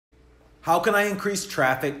How can I increase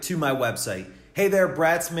traffic to my website? Hey there,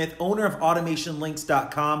 Brad Smith, owner of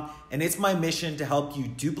AutomationLinks.com, and it's my mission to help you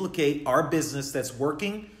duplicate our business that's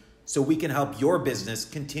working so we can help your business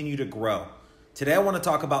continue to grow. Today I want to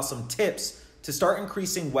talk about some tips to start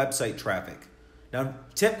increasing website traffic. Now,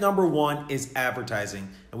 tip number one is advertising,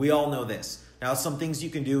 and we all know this. Now, some things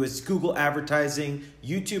you can do is Google advertising,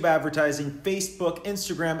 YouTube advertising, Facebook,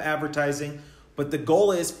 Instagram advertising, but the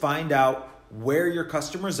goal is find out where your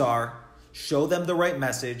customers are, show them the right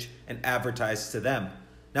message, and advertise to them.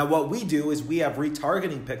 Now, what we do is we have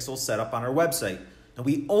retargeting pixels set up on our website, and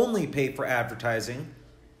we only pay for advertising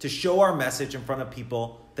to show our message in front of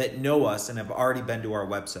people that know us and have already been to our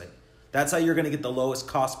website. That's how you're going to get the lowest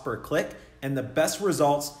cost per click, and the best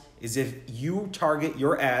results is if you target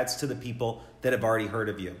your ads to the people that have already heard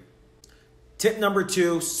of you. Tip number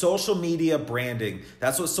two, social media branding.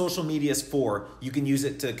 That's what social media is for. You can use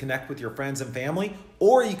it to connect with your friends and family,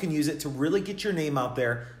 or you can use it to really get your name out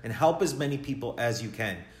there and help as many people as you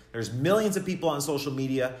can. There's millions of people on social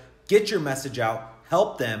media. Get your message out,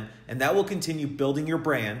 help them, and that will continue building your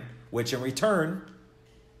brand, which in return,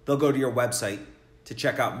 they'll go to your website to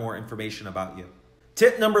check out more information about you.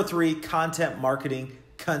 Tip number three, content marketing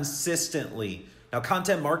consistently. Now,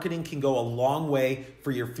 content marketing can go a long way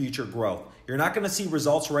for your future growth. You're not going to see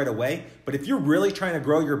results right away, but if you're really trying to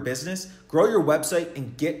grow your business, grow your website,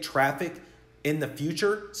 and get traffic in the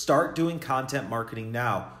future, start doing content marketing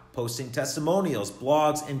now. Posting testimonials,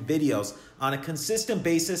 blogs, and videos on a consistent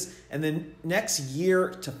basis, and then next year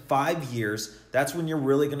to 5 years, that's when you're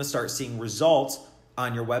really going to start seeing results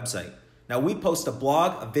on your website. Now, we post a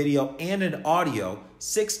blog, a video, and an audio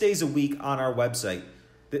 6 days a week on our website.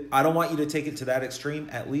 I don't want you to take it to that extreme.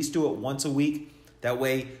 At least do it once a week. That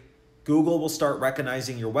way, Google will start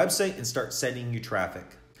recognizing your website and start sending you traffic.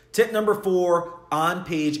 Tip number four,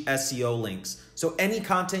 on-page SEO links. So any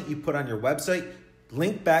content you put on your website,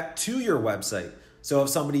 link back to your website. So if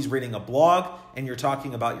somebody's reading a blog and you're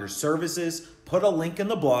talking about your services, put a link in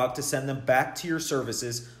the blog to send them back to your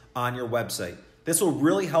services on your website. This will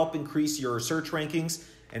really help increase your search rankings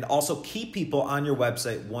and also keep people on your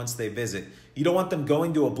website once they visit. You don't want them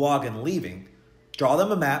going to a blog and leaving. Draw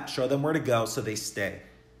them a map, show them where to go so they stay.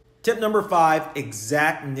 Tip number five,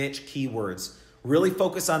 exact niche keywords. Really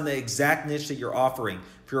focus on the exact niche that you're offering.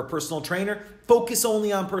 If you're a personal trainer, focus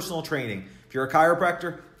only on personal training. If you're a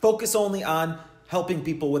chiropractor, focus only on helping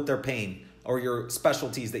people with their pain or your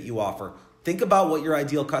specialties that you offer. Think about what your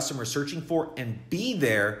ideal customer is searching for and be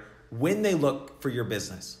there when they look for your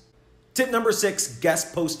business. Tip number six,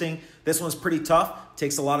 guest posting. This one's pretty tough,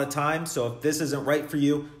 takes a lot of time. So if this isn't right for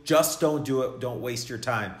you, just don't do it. Don't waste your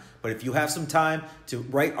time. But if you have some time to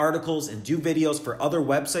write articles and do videos for other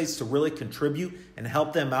websites to really contribute and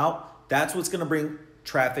help them out, that's what's going to bring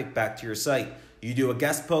traffic back to your site. You do a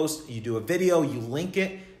guest post, you do a video, you link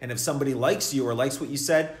it, and if somebody likes you or likes what you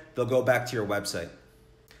said, they'll go back to your website.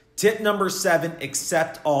 Tip number seven,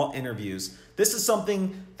 accept all interviews. This is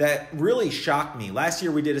something that really shocked me. Last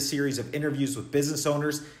year, we did a series of interviews with business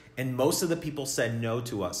owners, and most of the people said no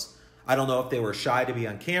to us. I don't know if they were shy to be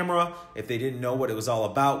on camera, if they didn't know what it was all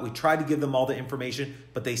about. We tried to give them all the information,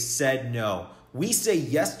 but they said no. We say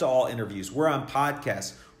yes to all interviews. We're on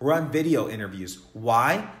podcasts. We're on video interviews.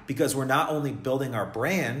 Why? Because we're not only building our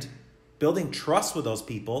brand, building trust with those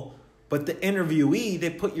people, but the interviewee, they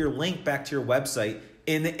put your link back to your website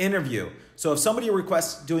in the interview. So if somebody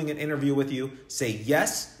requests doing an interview with you, say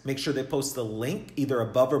yes, make sure they post the link either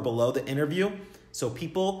above or below the interview. So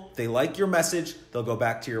people, if they like your message, they'll go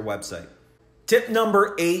back to your website. Tip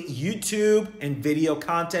number eight, YouTube and video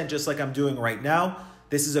content, just like I'm doing right now.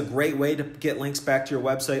 This is a great way to get links back to your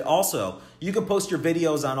website. Also, you can post your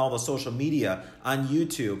videos on all the social media, on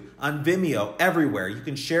YouTube, on Vimeo, everywhere. You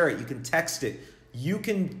can share it, you can text it. You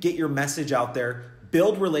can get your message out there,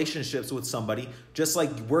 build relationships with somebody, just like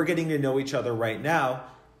we're getting to know each other right now.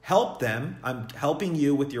 Help them. I'm helping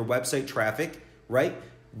you with your website traffic, right?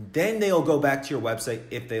 Then they'll go back to your website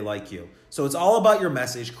if they like you. So it's all about your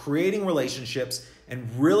message, creating relationships, and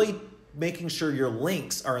really making sure your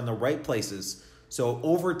links are in the right places. So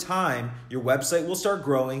over time, your website will start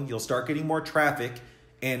growing, you'll start getting more traffic,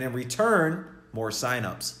 and in return, more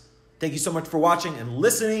signups. Thank you so much for watching and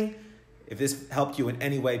listening. If this helped you in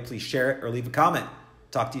any way, please share it or leave a comment.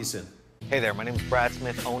 Talk to you soon. Hey there, my name is Brad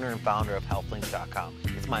Smith, owner and founder of HealthLinks.com.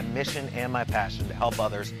 It's my mission and my passion to help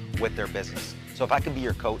others with their business. So if I can be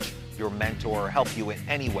your coach, your mentor, or help you in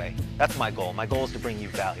any way, that's my goal. My goal is to bring you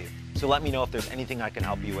value. So let me know if there's anything I can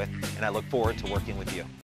help you with, and I look forward to working with you.